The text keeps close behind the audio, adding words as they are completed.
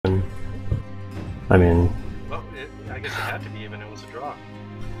I mean... Well, I guess it had to be even. It was a draw.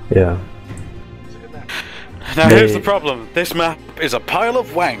 Yeah. It's a good match. Now here's the problem. This map is a pile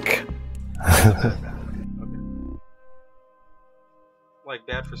of wank. Okay. Like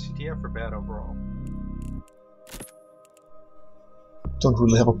bad for CTF or bad overall? Don't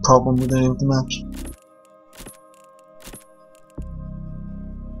really have a problem with any of the maps.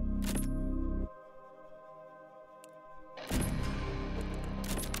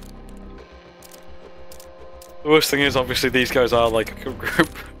 The worst thing is, obviously, these guys are like a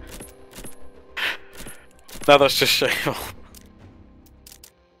group. Now that's just shameful.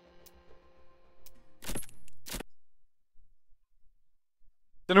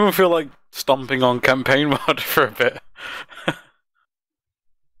 Did anyone feel like stomping on campaign mode for a bit?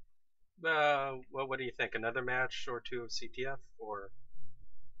 Well, what do you think? Another match or two of CTF, or?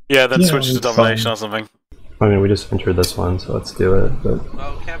 Yeah, then Yeah, switch to it's domination fine. or something. I mean, we just entered this one, so let's do it, but...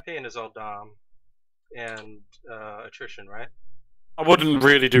 Well, campaign is all dom and attrition, right? I wouldn't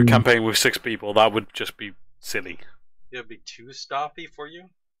really do campaign with 6 people. That would just be silly. It would be too stompy for you.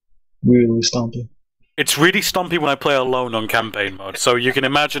 Really stompy. It's really stompy when I play alone on campaign mode, so you can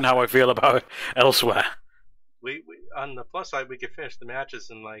imagine how I feel about it elsewhere. We on the plus side, we could finish the matches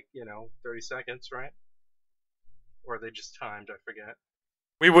in like 30 seconds, right? Or are they just timed? I forget.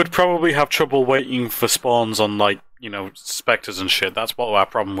 We would probably have trouble waiting for spawns on, like, specters and shit. That's what our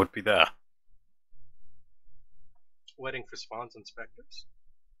problem would be there. Waiting for spawns and specters?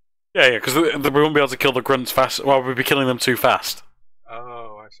 Yeah, because we won't be able to kill the grunts fast. Well, we'd be killing them too fast.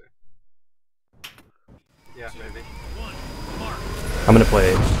 Oh, I see. Yeah, maybe. I'm gonna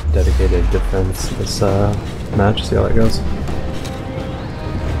play dedicated defense this match, see how that goes.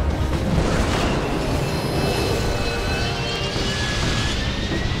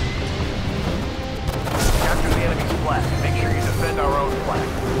 Capture the enemy's flag. Make sure you defend our own flag.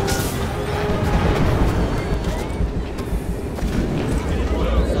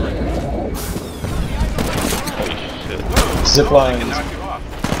 Zip I can lines. knock you off.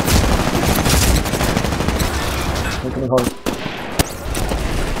 Making it hard.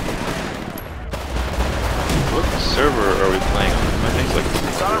 What server are we playing on? I think like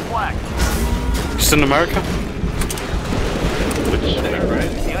It's on our flag. Just in America? which Right?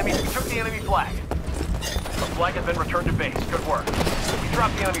 The enemy took the enemy flag. The flag has been returned to base. Good work. We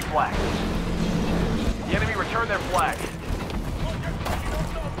dropped the enemy flag. The enemy returned their flag.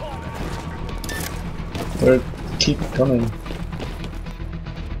 They're keep coming.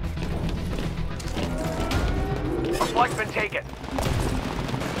 Our flag's been taken.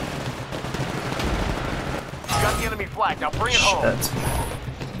 You got the enemy flag. Now bring it home. Shit.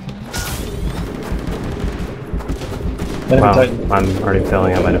 Enemy Wow, Titan. I'm already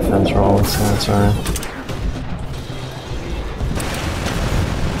failing at my defense roll, so that's alright.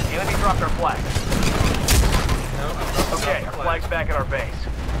 The enemy dropped our flag. Okay, our flag's back at our base.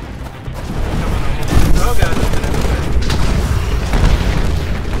 Oh god, that's an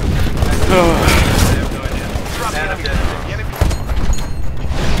I have no idea. Drop the And I'm enemy. dead.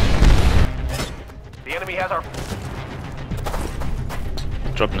 The enemy has our...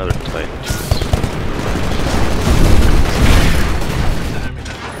 drop another Titan.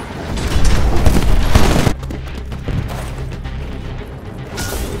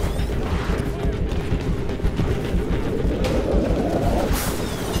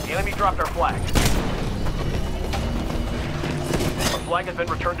 The enemy dropped our flag. Our flag has been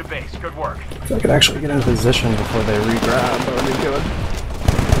returned to base. Good work. If I could actually get in position before they re-grab, that would be good.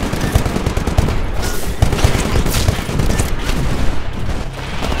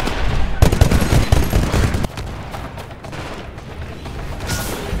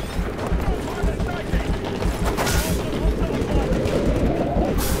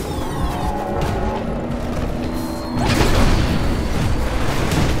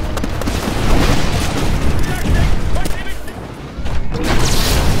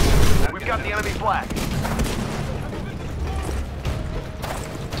 We've got the enemy flag.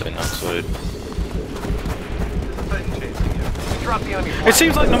 Titan outside. Titan chasing you. We dropped the enemy flag. It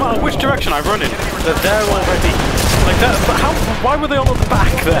seems like no matter which direction I run in, they're there already. Like that, but how? Why were they all at the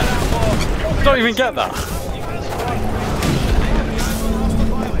back then? I don't even get that.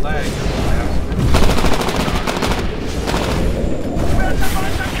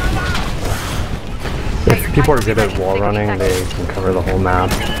 If people are good at wall running, they can cover the whole map,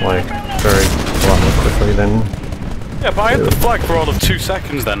 like, a lot more quickly than... Yeah, but I had the flag for all of 2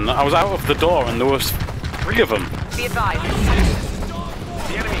 seconds then. I was out of the door and there was 3 of them. Be advised.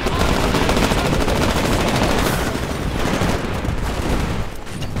 The enemy.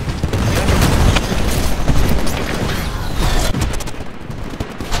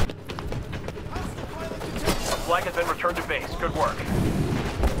 flag has been returned to base. Good work.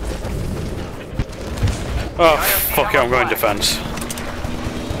 Oh, fuck it, I'm going defense.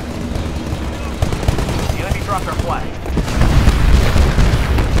 The enemy dropped our flag.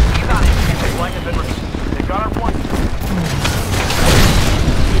 You got it. The flag has been returned. They got our point.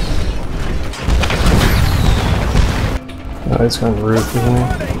 Oh, he's going to roof, isn't he?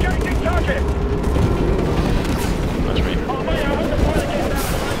 That's me.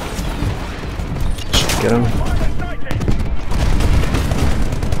 Should get him.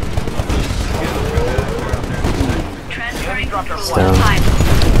 Transferring dropped our It's flag. down.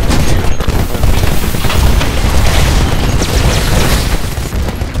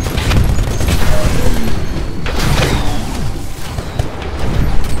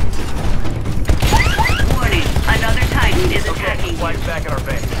 Warning, another Titan is attacking. Flag's back at our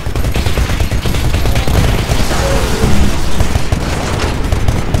base.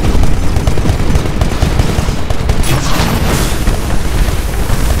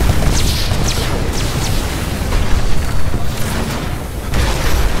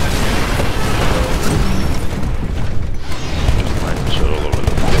 Mine shot all over the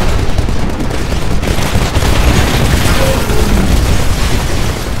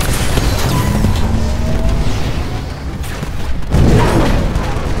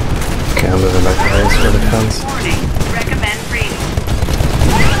Okay, I'm moving back to ice for defense. Warning, recommend breathing.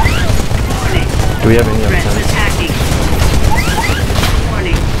 Warning, Do we have any threats offense? attacking.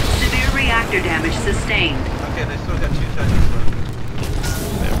 Warning, severe reactor damage sustained. Okay, they still got 2 Titans left.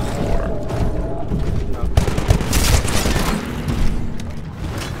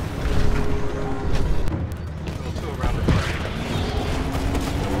 Still 2 around the flag.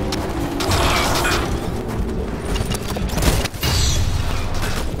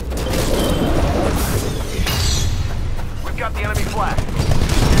 We've got the enemy flag.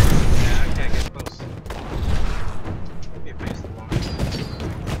 Yeah, I can't get close. Maybe face the wall.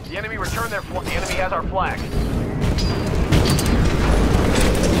 The enemy returned their flag. The enemy has our flag.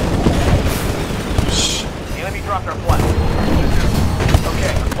 The enemy dropped our flag.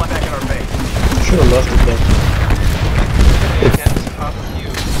 Okay, let's fly back at our base. Should have left it there. Against top of you.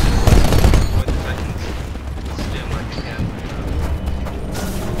 When the Titans stand like again.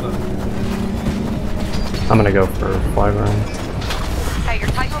 I'm gonna go for flag round. Hey, your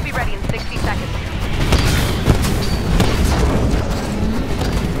Titan will be ready in 60 seconds.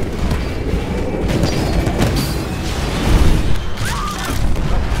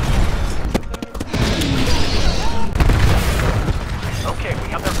 Okay, we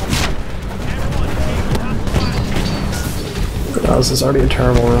have their flag. Oh, this is already a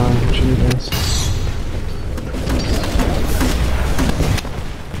terrible run. Jesus.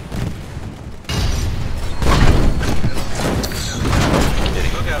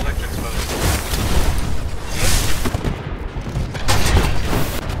 Look at electric smoke.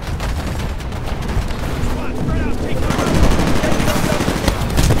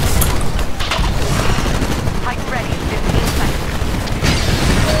 Titan ready in 15 seconds.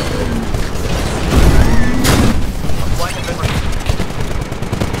 Flag has been returned.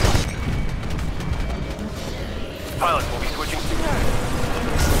 Pilots will be switching.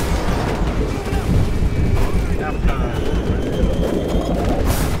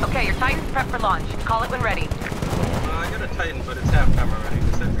 Okay, your Titan's prepped for launch. Call it when ready. I got a Titan, but it's halftime already.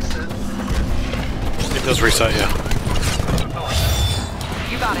 Does that reset? It does reset, yeah.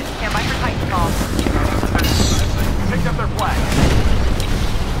 You got it. Stand by for Titan call. Picked up their flag.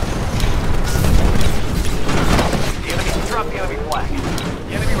 The enemy dropped the enemy flag.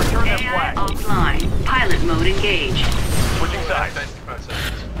 The enemy returned their AI flag. offline. Pilot mode engaged. Switching sides. Titan for 5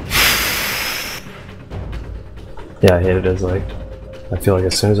 seconds. Yeah, I hate it as like, I feel like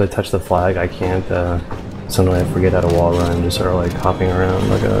as soon as I touch the flag, I can't, suddenly I forget how to wall run and just start like hopping around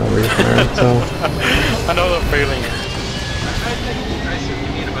like a reaper, so. I know that feeling. I think the nice thing we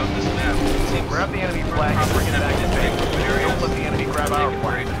need about this map is Grab the enemy flag and bring it back to base. Don't let the enemy grab our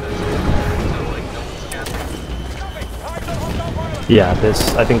flag. Yeah,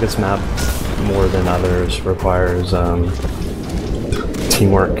 I think this map, more than others, requires,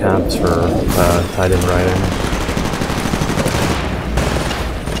 teamwork caps for, Titan riding.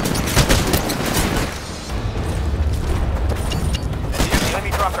 The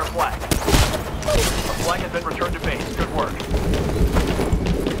enemy dropped our flag. Our flag has been returned to base. Good work.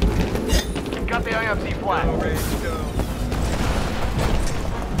 We've got the IMC flag. Ready to go.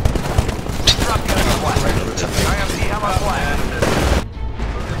 Drop the enemy flag. The IMC have our flag.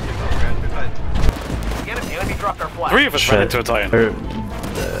 The enemy dropped our flag. 3 of us ran into a Titan.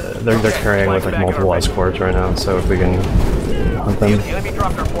 They're carrying like multiple escorts right now, so if we can hunt them. The enemy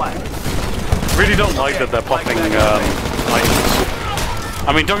dropped our flag. really don't like that they're popping items.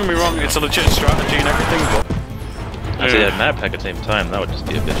 I mean, don't get me wrong, it's a legit strategy and everything, but... If they had map pack at the same time, that would just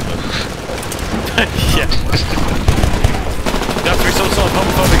be a bitch move. Yeah. You'd have to be some sort of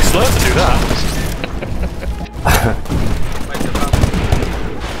homophobic slur to do that.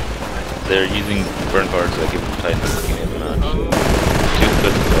 They're using burn cards that give them Titan looking in the match.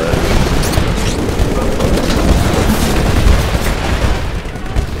 2-kut0.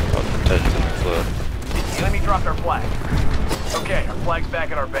 Titans in the flood. The enemy dropped our flag. Okay, our flag's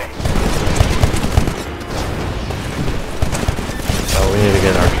back at our base. Oh, we need to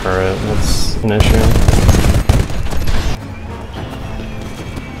get our turret. That's an issue.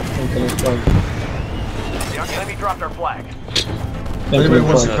 The enemy dropped our flag. If anybody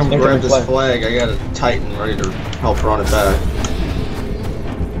wants to come grab this flag, I got a Titan ready to help run it back.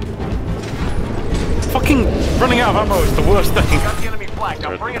 Fucking running out of ammo is the worst thing. Got the enemy flag.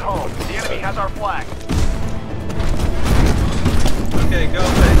 Now bring it home. The enemy has our flag. Okay, go,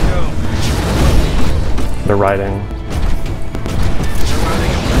 Ben, go. They're riding. They're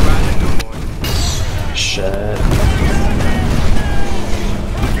running, no more. Shit.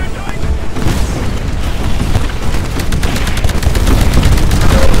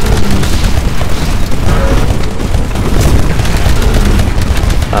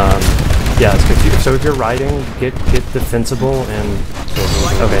 Yeah, it's confusing. So if you're riding, get defensible and...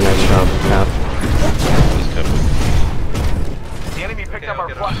 Okay, nice job, Cap. The enemy picked up our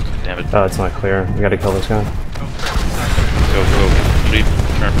flag. Damn it. Oh, it's not clear. We gotta kill this guy. Go. Leave.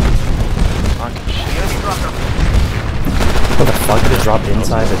 Turn. Fuck The shit. enemy dropped our What the fuck? Did it drop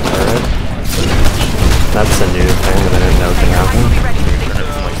inside the turret? That's a new thing that I didn't know could happen. Turn it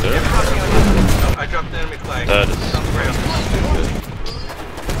from like there. I dropped the enemy flag. That is... On the ground.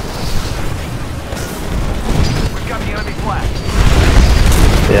 We've got the enemy flag.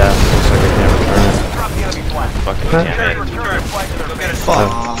 Yeah, looks like we can't return it. Drop the enemy flag. Fucking Huh? damn it. Return their flag to their Go get it. base.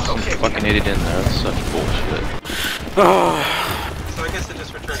 Fuck. Okay, Fucking idiot in there. That's such bullshit. So I guess it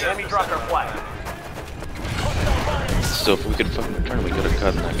just returned the enemy dropped our flag. So if we could fucking return, we could have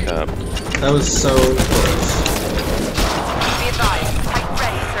gotten that cap. That was so close. Be advised. Titan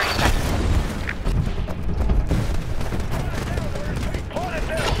ready in 30 seconds.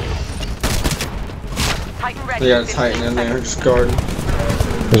 Titan ready. They got a in 15 Titan in there, seconds. just guarding.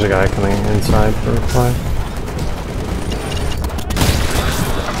 There's a guy coming inside for reply.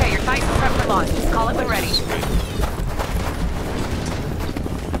 Okay, your Titan's prepped for launch. Just call it when ready.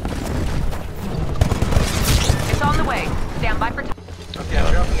 It's on the way. Stand by for... Okay,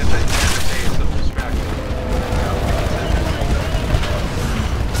 I'm dropping a Titan base, so distract me.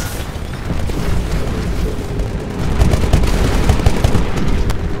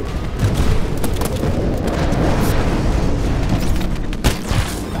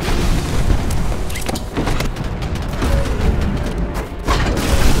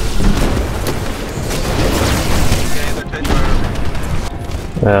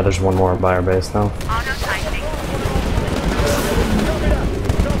 Yeah, there's one more by our base though. Auto tightening.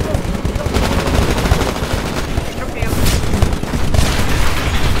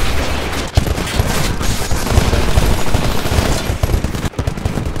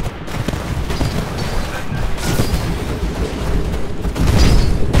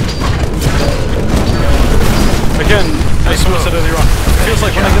 Again, as someone said earlier on, it feels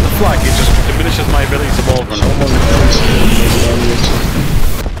like when I get the flag, it just diminishes my ability to ball run.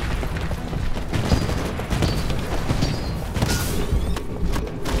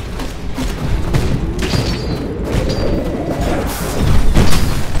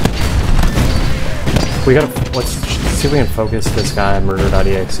 We gotta, let's see if we can focus this guy,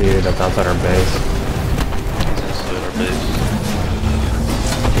 murder.exe, that's outside our base. Inside our base.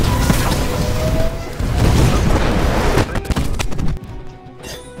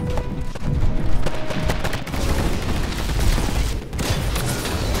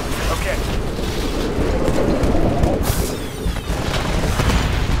 Okay.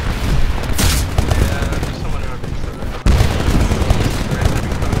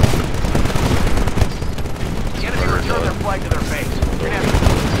 The enemy returned their flag to their base. We're gonna have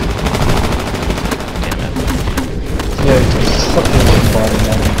Yeah, it's fucking fire,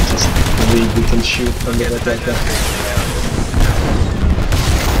 man. Just we can shoot from the like that.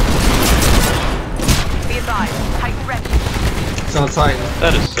 Be advised. Titan ready. It's on Titan.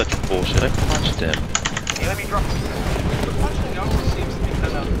 That is such bullshit. I punched him. the enemy dropped. The punching almost seems to be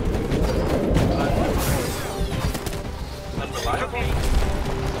kind of unreliable.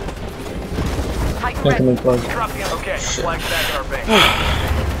 Titan Taking ready. the plug. Drop the enemy. Okay, our flag's back at our base.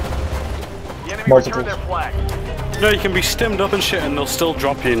 The enemy Multiple. returned their flag. No, you can be stemmed up and shit and they'll still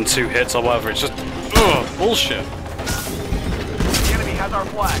drop you in 2 hits or whatever. It's just, ugh, bullshit. The enemy has our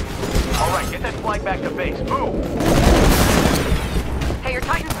flag. Alright, get that flag back to base. Move! Hey, your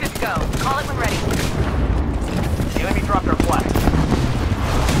Titan's good to go. Call it when ready. The enemy dropped our flag.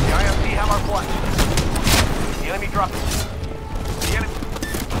 The IMC have our flag. The enemy dropped it. The enemy...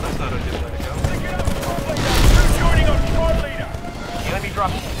 That's not a good way to go. The enemy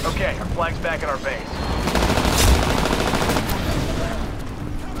dropped it. Okay, our flag's back at our base.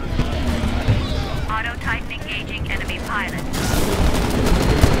 Auto Titan engaging enemy pilot.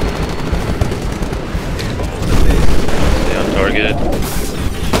 Stay on target.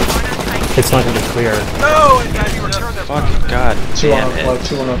 It's not gonna be clear. No! It got you Return their Fuck, flag. god 2 on damn our flag, it.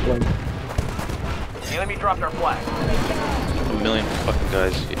 2 on our flag. The enemy dropped our flag. A million fucking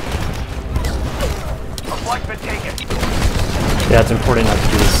guys. Our flag's been taken. Yeah, it's important not to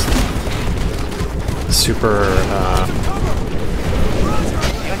do this super The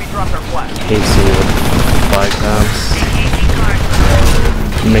enemy dropped our flag. hasty with flag tabs.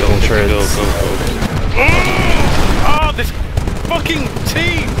 Making sure Go, it's go, go. Oh, this fucking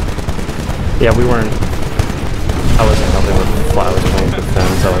team! yeah, we weren't. I wasn't helping with the fly. I was playing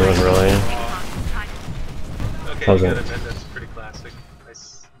defense. I wasn't really. Okay, How's you that? gotta admit that's pretty classic.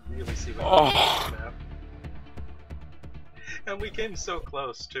 Really see what Oh. you're map. And we came so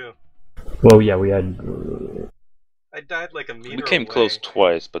close too. Well, yeah, we had. I died like a meter We came away. close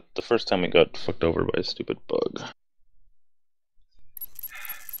twice, but the first time we got fucked over by a stupid bug.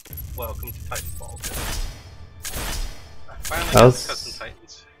 Welcome to Titanfall. I finally That got was- custom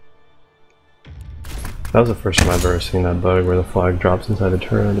Titans. That was the first time I've ever seen that bug where the flag drops inside the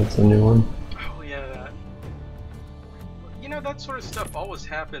turret. It's a new one. Oh yeah, that. You know, that sort of stuff always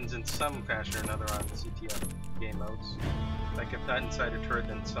happens in some fashion or another on CTF game modes. Like if not inside a turret,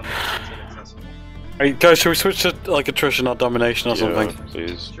 then something is inaccessible. Hey, guys, should we switch to like attrition or domination or Yeah, something?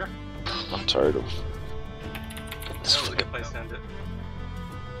 please. Sure. I'm tired of That was a good place to end it.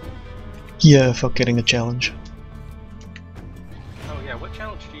 Yeah, fuck getting a challenge. Oh yeah, what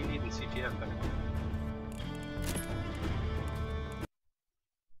challenge do you need in CTF then?